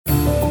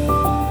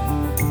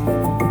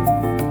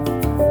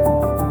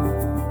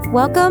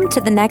Welcome to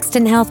the Next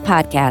in Health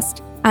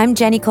podcast. I'm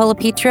Jenny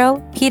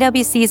Colapetro,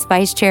 PwC's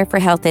Vice Chair for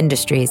Health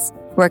Industries,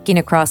 working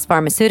across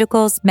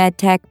pharmaceuticals,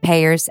 medtech,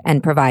 payers,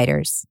 and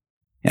providers.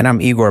 And I'm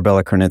Igor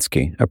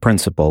Belokranitsky, a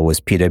principal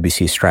with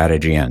PwC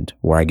Strategy End,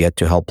 where I get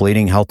to help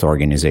leading health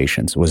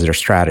organizations with their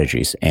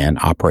strategies and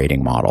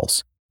operating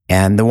models.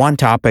 And the one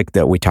topic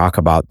that we talk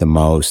about the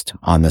most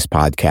on this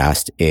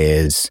podcast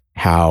is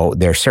how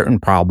there are certain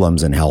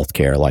problems in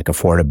healthcare, like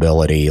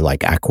affordability,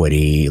 like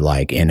equity,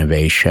 like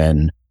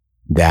innovation,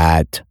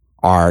 that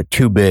are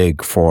too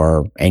big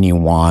for any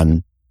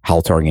one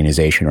health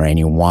organization or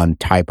any one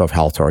type of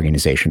health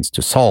organizations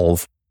to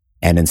solve.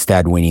 And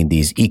instead, we need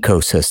these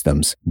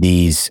ecosystems,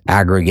 these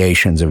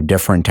aggregations of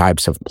different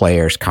types of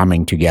players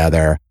coming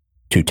together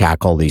to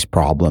tackle these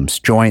problems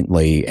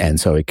jointly. And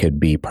so it could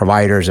be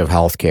providers of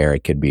healthcare,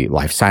 it could be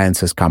life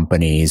sciences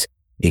companies,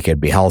 it could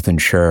be health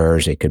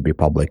insurers, it could be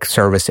public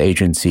service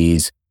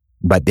agencies,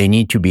 but they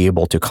need to be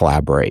able to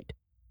collaborate.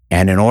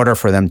 And in order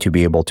for them to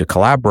be able to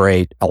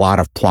collaborate, a lot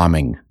of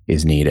plumbing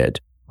is needed.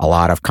 A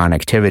lot of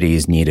connectivity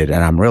is needed.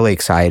 And I'm really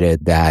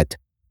excited that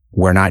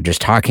we're not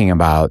just talking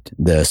about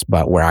this,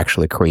 but we're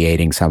actually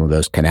creating some of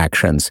those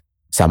connections,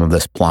 some of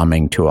this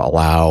plumbing to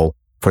allow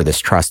for this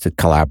trusted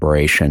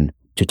collaboration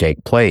to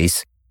take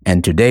place.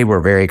 And today we're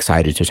very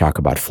excited to talk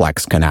about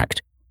Flex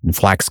Connect. And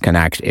Flex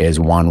Connect is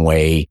one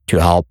way to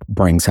help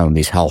bring some of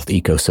these health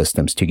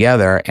ecosystems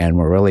together. And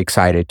we're really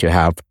excited to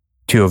have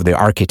two of the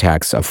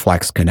architects of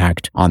Flex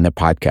Connect on the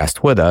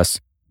podcast with us.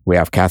 We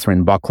have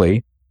Catherine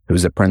Buckley,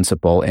 who's a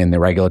principal in the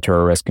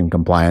regulatory risk and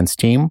compliance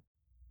team,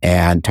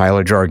 and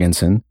Tyler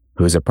Jorgensen,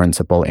 who's a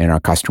principal in our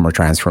customer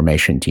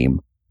transformation team.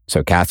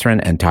 So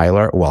Catherine and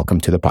Tyler, welcome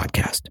to the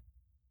podcast.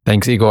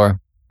 Thanks, Igor.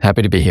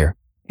 Happy to be here.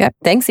 Yep.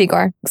 Thanks,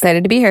 Igor.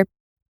 Excited to be here.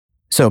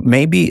 So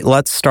maybe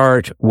let's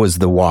start with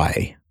the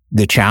why.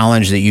 The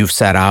challenge that you've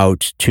set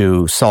out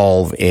to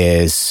solve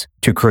is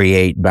to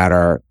create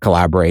better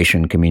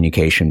collaboration,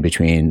 communication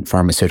between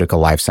pharmaceutical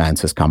life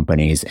sciences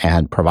companies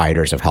and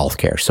providers of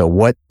healthcare. So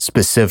what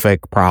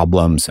specific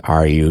problems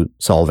are you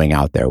solving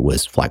out there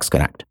with Flex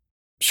Connect?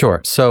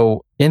 Sure.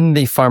 So in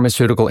the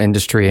pharmaceutical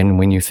industry, and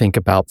when you think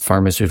about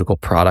pharmaceutical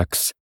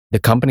products, the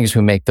companies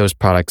who make those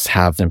products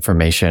have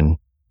information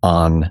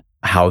on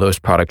how those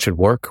products should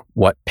work,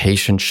 what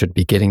patients should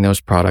be getting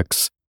those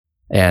products,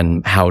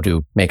 and how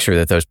to make sure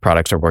that those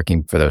products are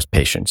working for those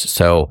patients.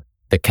 So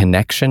the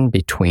connection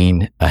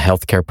between a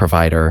healthcare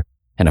provider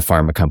and a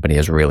pharma company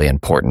is really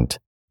important.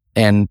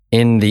 And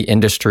in the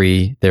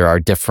industry, there are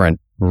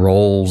different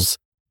roles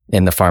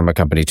in the pharma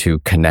company to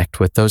connect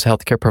with those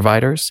healthcare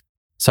providers.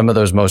 Some of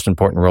those most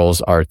important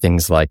roles are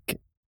things like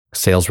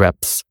sales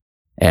reps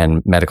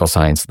and medical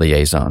science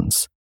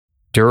liaisons.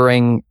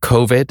 During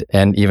COVID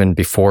and even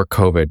before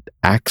COVID,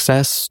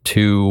 access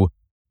to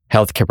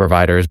healthcare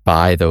providers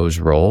by those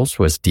roles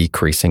was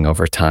decreasing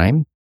over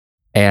time.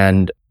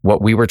 And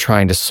what we were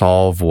trying to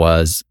solve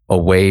was a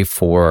way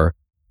for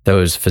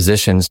those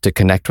physicians to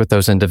connect with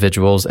those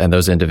individuals and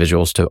those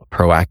individuals to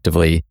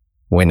proactively,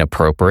 when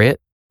appropriate,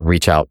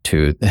 reach out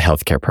to the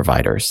healthcare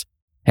providers.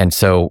 And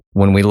so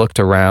when we looked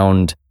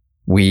around,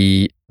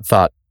 we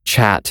thought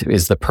chat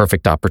is the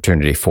perfect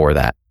opportunity for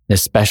that,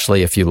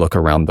 especially if you look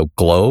around the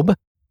globe.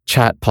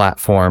 Chat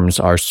platforms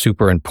are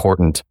super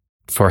important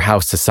for how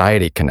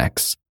society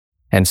connects.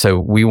 And so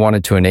we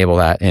wanted to enable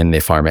that in the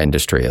pharma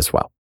industry as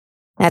well.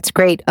 That's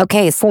great.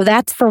 Okay, so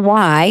that's for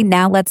why.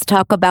 Now let's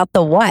talk about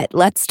the what.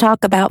 Let's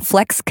talk about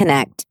Flex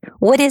Connect.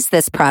 What is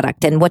this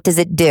product and what does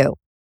it do?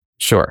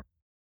 Sure.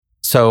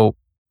 So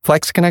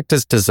Flex Connect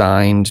is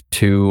designed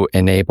to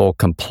enable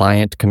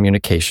compliant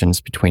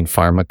communications between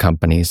pharma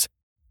companies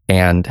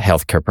and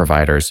healthcare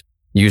providers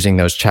using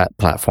those chat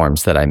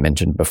platforms that I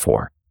mentioned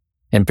before.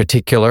 In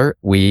particular,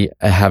 we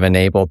have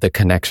enabled the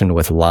connection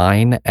with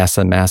Line,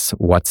 SMS,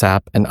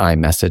 WhatsApp, and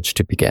iMessage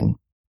to begin.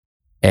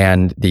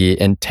 And the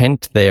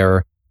intent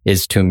there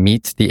is to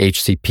meet the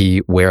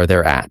HCP where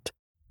they're at.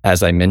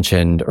 As I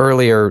mentioned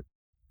earlier,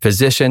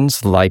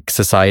 physicians, like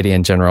society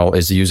in general,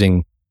 is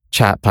using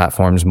chat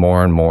platforms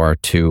more and more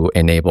to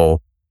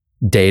enable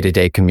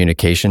day-to-day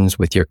communications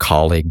with your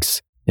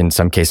colleagues, in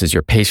some cases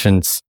your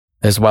patients,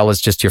 as well as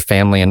just your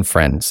family and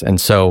friends. And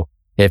so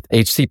if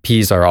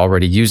HCPs are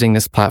already using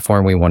this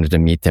platform, we wanted to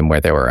meet them where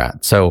they were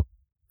at. So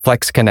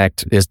Flex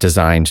Connect is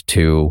designed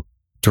to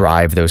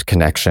drive those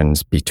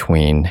connections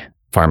between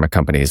pharma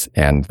companies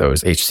and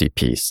those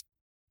HCPs.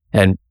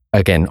 And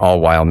again, all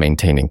while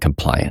maintaining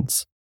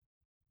compliance.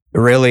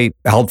 Really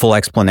helpful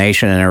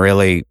explanation and a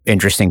really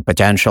interesting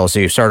potential. So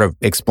you sort of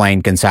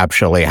explained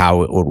conceptually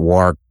how it would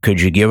work.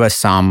 Could you give us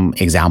some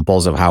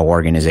examples of how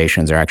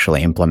organizations are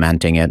actually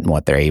implementing it and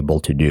what they're able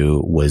to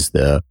do with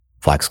the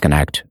Flex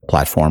Connect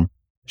platform?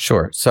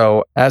 Sure.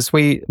 So as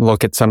we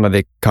look at some of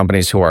the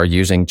companies who are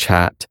using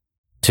chat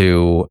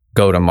to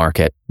go to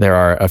market, there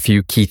are a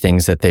few key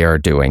things that they are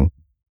doing.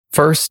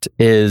 First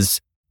is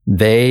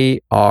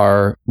they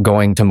are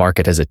going to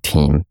market as a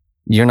team.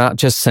 You're not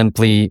just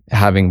simply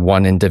having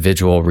one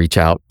individual reach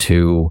out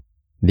to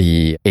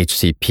the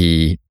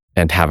HCP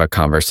and have a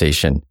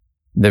conversation.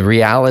 The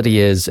reality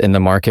is in the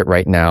market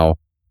right now,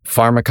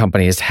 pharma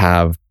companies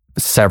have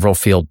several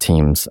field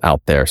teams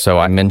out there. So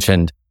I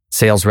mentioned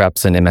sales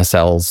reps and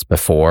MSLs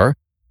before,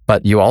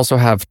 but you also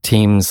have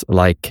teams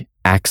like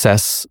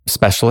access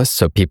specialists.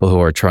 So people who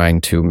are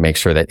trying to make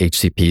sure that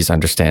HCPs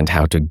understand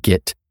how to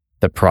get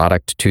the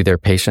product to their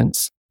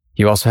patients.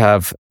 You also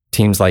have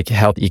teams like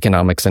health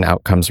economics and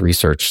outcomes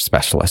research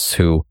specialists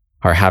who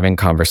are having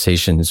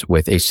conversations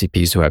with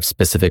HCPs who have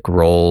specific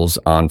roles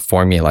on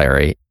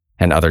formulary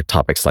and other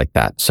topics like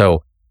that.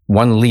 So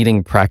one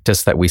leading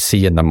practice that we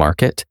see in the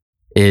market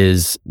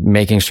is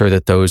making sure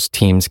that those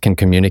teams can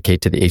communicate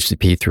to the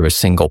HCP through a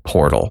single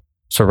portal.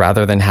 So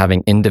rather than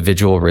having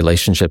individual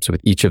relationships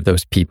with each of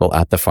those people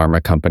at the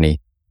pharma company,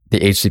 the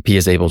HCP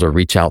is able to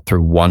reach out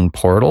through one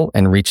portal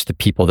and reach the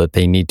people that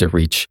they need to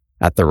reach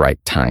at the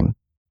right time.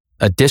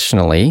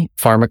 Additionally,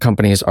 pharma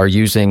companies are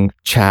using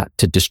chat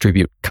to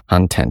distribute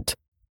content.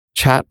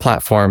 Chat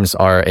platforms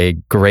are a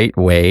great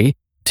way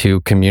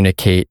to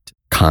communicate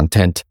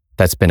content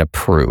that's been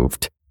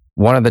approved.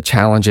 One of the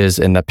challenges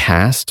in the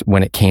past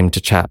when it came to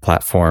chat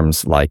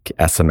platforms like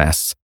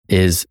SMS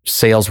is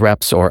sales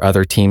reps or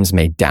other teams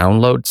may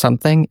download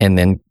something and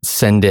then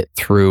send it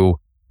through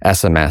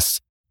SMS.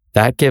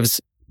 That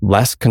gives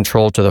less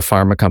control to the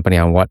pharma company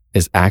on what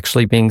is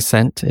actually being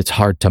sent. It's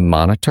hard to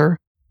monitor,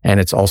 and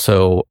it's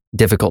also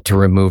difficult to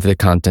remove the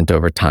content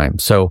over time.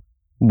 So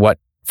what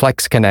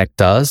Flex Connect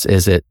does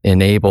is it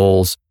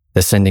enables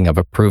the sending of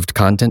approved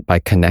content by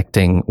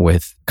connecting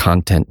with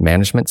content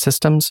management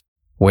systems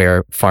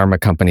where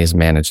pharma companies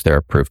manage their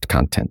approved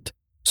content.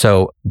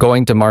 So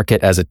going to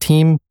market as a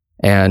team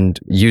and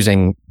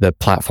using the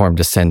platform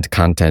to send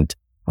content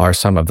are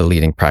some of the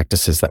leading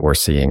practices that we're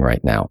seeing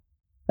right now.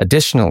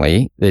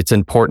 Additionally, it's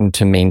important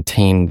to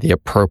maintain the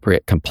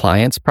appropriate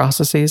compliance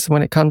processes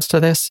when it comes to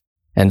this.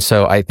 And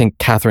so I think,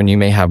 Catherine, you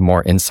may have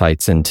more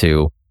insights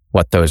into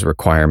what those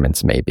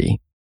requirements may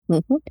be.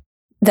 Mm-hmm.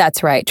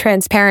 That's right.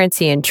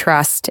 Transparency and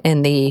trust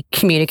in the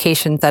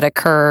communications that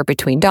occur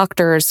between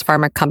doctors,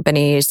 pharma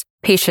companies,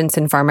 patients,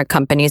 and pharma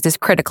companies is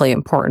critically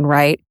important,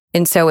 right?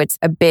 And so it's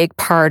a big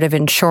part of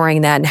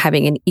ensuring that and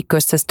having an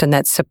ecosystem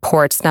that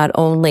supports not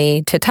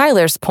only, to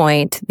Tyler's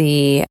point,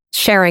 the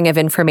sharing of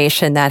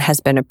information that has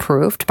been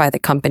approved by the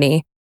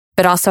company,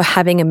 but also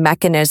having a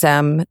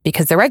mechanism,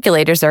 because the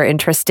regulators are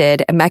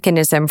interested, a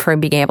mechanism for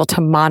being able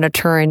to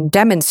monitor and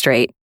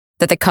demonstrate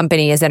that the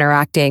company is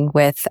interacting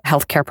with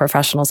healthcare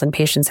professionals and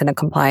patients in a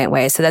compliant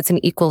way. So that's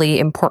an equally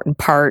important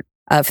part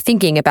of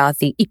thinking about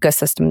the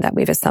ecosystem that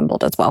we've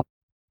assembled as well.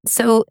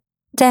 So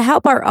to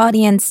help our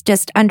audience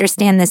just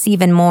understand this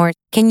even more,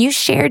 can you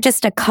share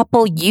just a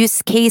couple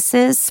use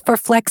cases for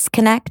Flex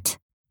Connect?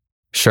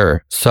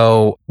 Sure.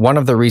 So one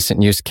of the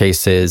recent use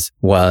cases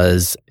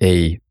was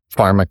a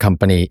pharma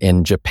company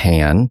in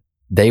Japan.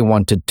 They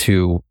wanted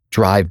to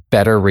drive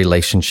better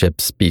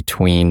relationships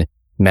between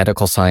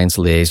medical science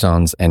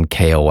liaisons and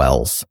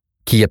KOLs.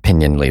 Key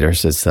opinion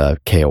leaders is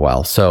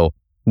KOL. So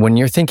when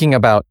you're thinking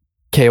about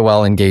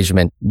KOL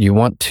engagement, you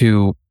want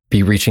to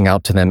be reaching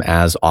out to them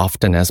as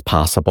often as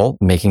possible,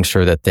 making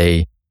sure that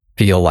they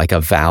feel like a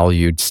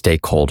valued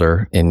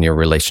stakeholder in your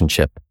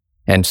relationship.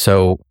 And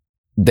so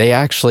they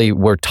actually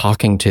were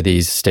talking to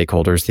these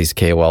stakeholders, these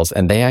KOLs,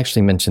 and they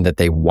actually mentioned that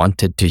they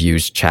wanted to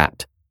use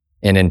chat.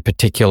 And in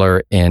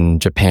particular, in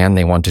Japan,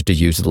 they wanted to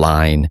use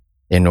Line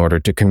in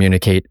order to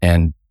communicate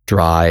and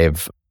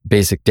drive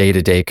basic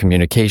day-to-day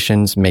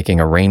communications, making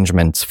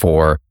arrangements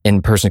for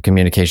in-person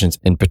communications.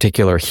 In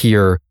particular,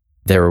 here,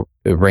 they're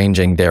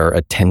arranging their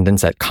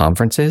attendance at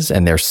conferences,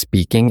 and their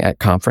speaking at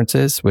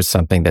conferences was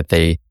something that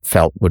they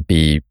felt would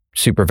be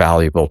super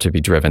valuable to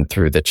be driven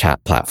through the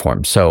chat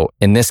platform. So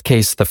in this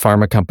case, the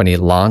pharma company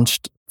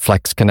launched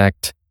Flex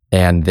Connect,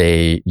 and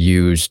they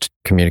used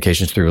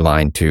communications through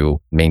Line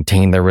to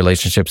maintain their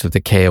relationships with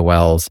the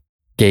KOLs,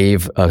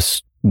 gave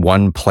us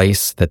one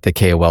place that the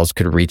KOLs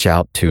could reach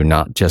out to,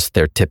 not just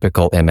their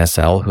typical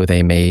MSL who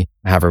they may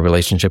have a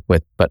relationship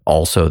with, but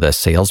also the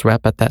sales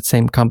rep at that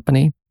same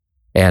company.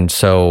 And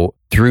so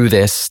through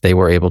this, they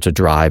were able to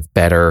drive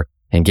better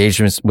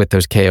engagements with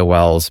those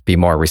KOLs, be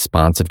more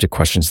responsive to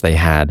questions they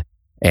had.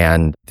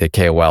 And the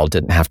KOL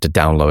didn't have to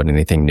download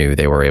anything new.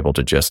 They were able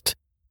to just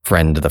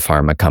friend the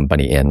pharma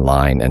company in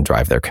Line and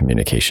drive their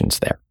communications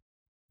there.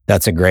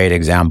 That's a great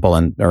example,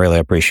 and I really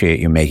appreciate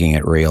you making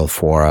it real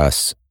for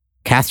us.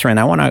 Catherine,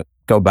 I want to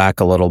go back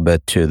a little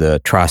bit to the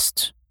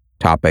trust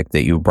topic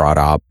that you brought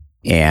up,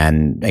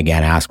 and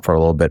again, ask for a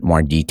little bit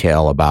more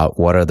detail about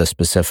what are the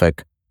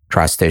specific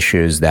trust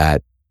issues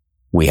that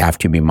we have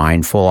to be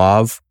mindful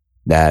of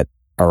that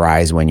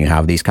arise when you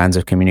have these kinds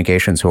of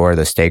communications. Who are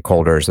the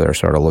stakeholders that are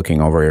sort of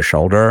looking over your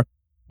shoulder,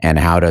 and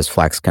how does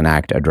Flex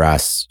Connect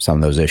address some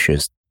of those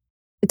issues?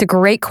 It's a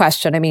great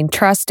question. I mean,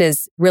 trust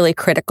is really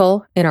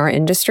critical in our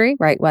industry,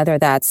 right? Whether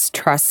that's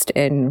trust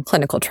in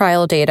clinical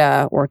trial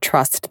data or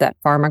trust that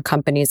pharma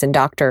companies and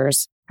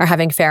doctors are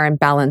having fair and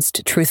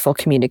balanced, truthful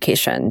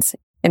communications.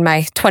 In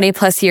my 20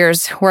 plus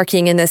years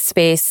working in this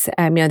space,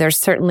 there's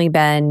certainly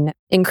been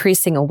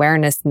increasing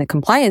awareness in the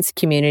compliance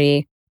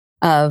community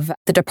of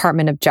the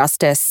Department of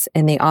Justice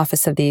and the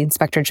Office of the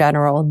Inspector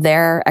General,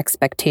 their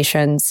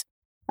expectations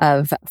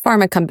of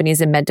pharma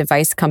companies and med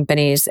device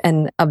companies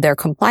and of their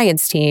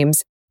compliance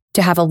teams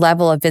to have a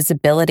level of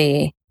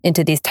visibility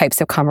into these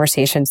types of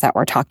conversations that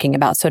we're talking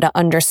about. So to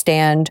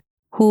understand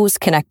who's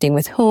connecting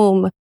with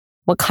whom,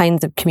 what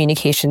kinds of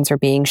communications are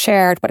being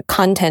shared, what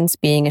content's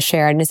being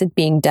shared, and is it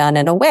being done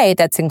in a way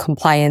that's in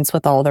compliance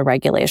with all the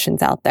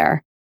regulations out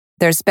there?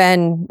 There's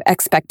been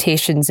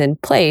expectations in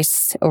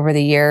place over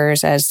the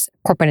years as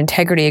corporate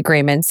integrity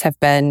agreements have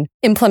been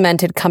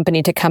implemented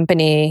company to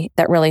company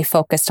that really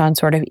focused on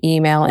sort of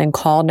email and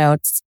call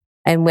notes.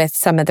 And with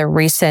some of the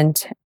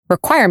recent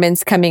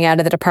requirements coming out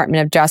of the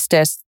Department of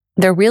Justice,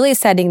 they're really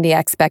setting the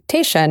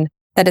expectation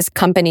that as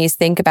companies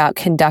think about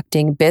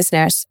conducting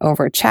business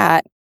over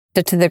chat,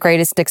 that to the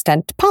greatest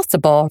extent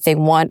possible, they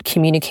want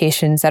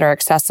communications that are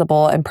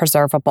accessible and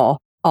preservable,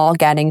 all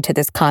getting to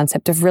this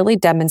concept of really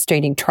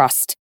demonstrating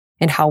trust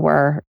in how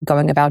we're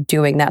going about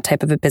doing that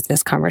type of a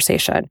business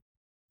conversation.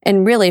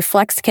 And really,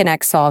 Flex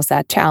Connect solves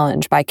that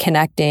challenge by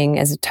connecting,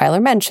 as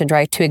Tyler mentioned,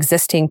 right, to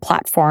existing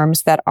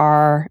platforms that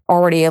are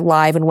already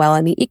alive and well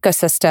in the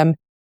ecosystem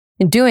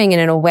and doing it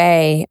in a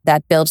way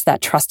that builds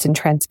that trust and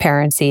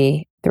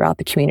transparency throughout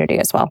the community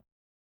as well.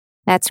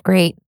 That's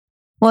great.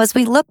 Well, as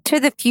we look to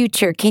the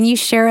future, can you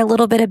share a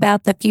little bit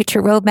about the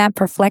future roadmap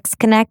for Flex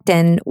Connect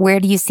and where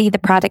do you see the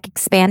product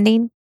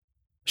expanding?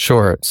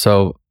 Sure.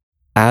 So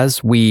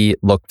as we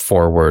look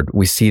forward,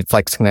 we see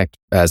Flex Connect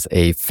as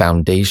a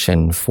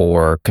foundation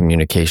for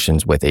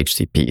communications with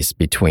HCPs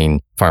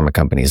between pharma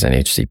companies and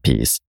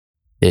HCPs.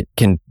 It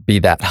can be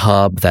that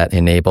hub that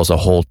enables a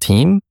whole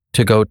team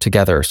to go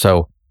together.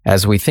 So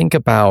as we think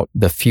about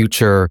the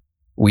future,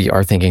 we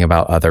are thinking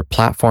about other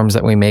platforms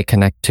that we may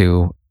connect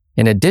to.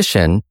 In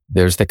addition,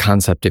 there's the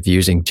concept of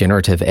using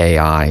generative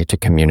AI to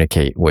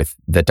communicate with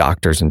the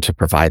doctors and to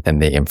provide them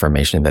the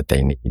information that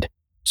they need.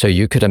 So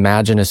you could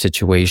imagine a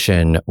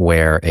situation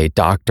where a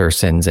doctor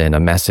sends in a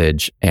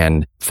message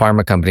and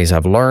pharma companies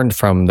have learned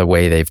from the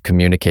way they've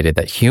communicated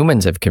that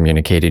humans have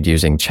communicated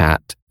using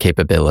chat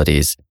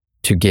capabilities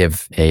to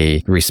give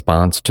a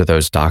response to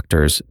those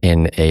doctors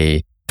in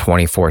a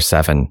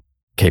 24/7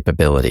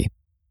 capability.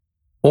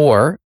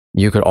 Or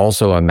you could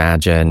also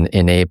imagine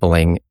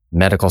enabling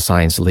medical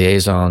science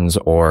liaisons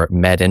or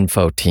med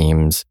info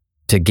teams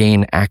to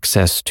gain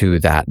access to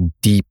that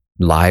deep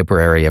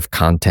library of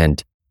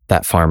content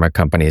that pharma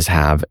companies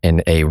have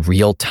in a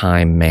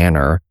real-time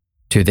manner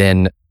to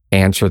then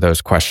answer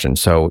those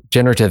questions. So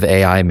generative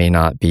AI may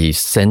not be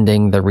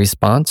sending the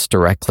response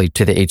directly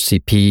to the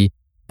HCP,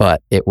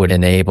 but it would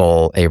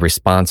enable a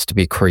response to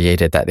be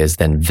created that is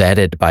then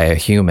vetted by a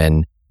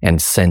human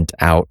and sent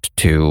out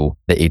to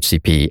the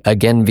HCP,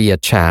 again via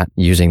chat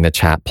using the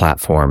chat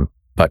platform,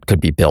 but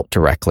could be built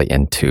directly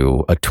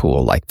into a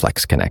tool like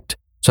Flex Connect.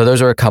 So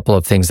those are a couple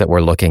of things that we're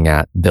looking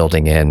at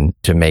building in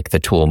to make the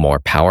tool more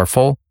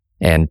powerful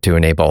and to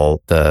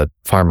enable the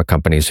pharma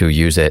companies who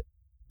use it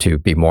to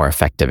be more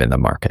effective in the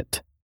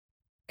market.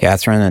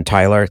 Catherine and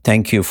Tyler,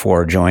 thank you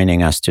for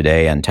joining us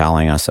today and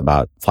telling us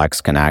about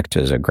Flex Connect.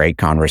 It was a great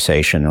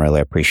conversation.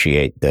 Really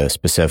appreciate the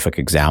specific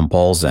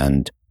examples.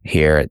 And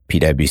here at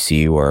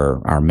PwC, where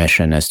our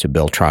mission is to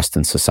build trust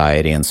in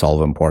society and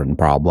solve important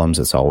problems,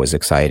 it's always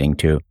exciting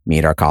to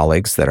meet our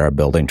colleagues that are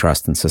building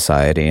trust in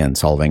society and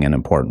solving an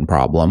important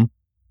problem.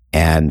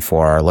 And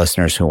for our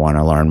listeners who want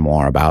to learn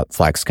more about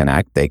Flex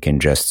Connect, they can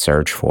just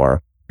search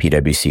for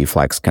PwC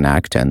Flex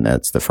Connect, and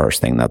that's the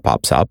first thing that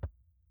pops up.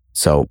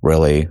 So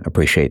really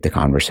appreciate the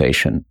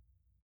conversation.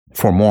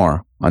 For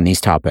more on these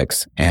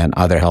topics and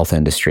other health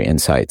industry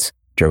insights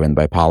driven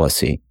by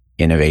policy,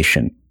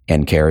 innovation,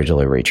 and care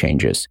delivery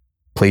changes,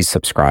 please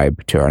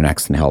subscribe to our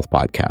Next in Health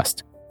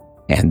podcast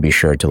and be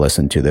sure to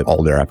listen to the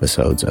older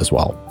episodes as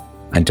well.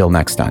 Until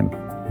next time,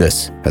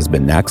 this has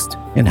been Next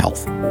in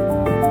Health.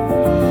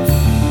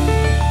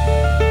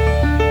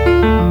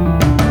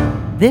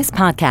 This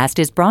podcast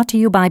is brought to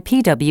you by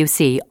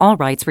PwC, all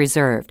rights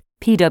reserved.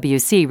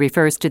 PwC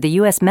refers to the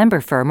U.S. member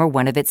firm or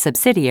one of its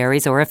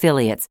subsidiaries or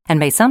affiliates, and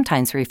may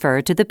sometimes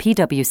refer to the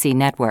PwC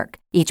network.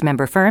 Each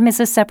member firm is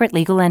a separate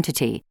legal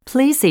entity.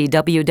 Please see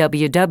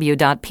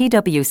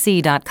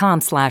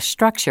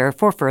www.pwc.com/structure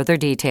for further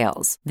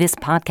details. This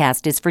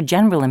podcast is for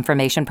general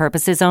information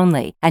purposes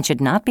only and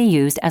should not be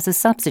used as a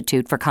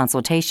substitute for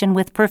consultation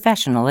with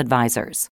professional advisors.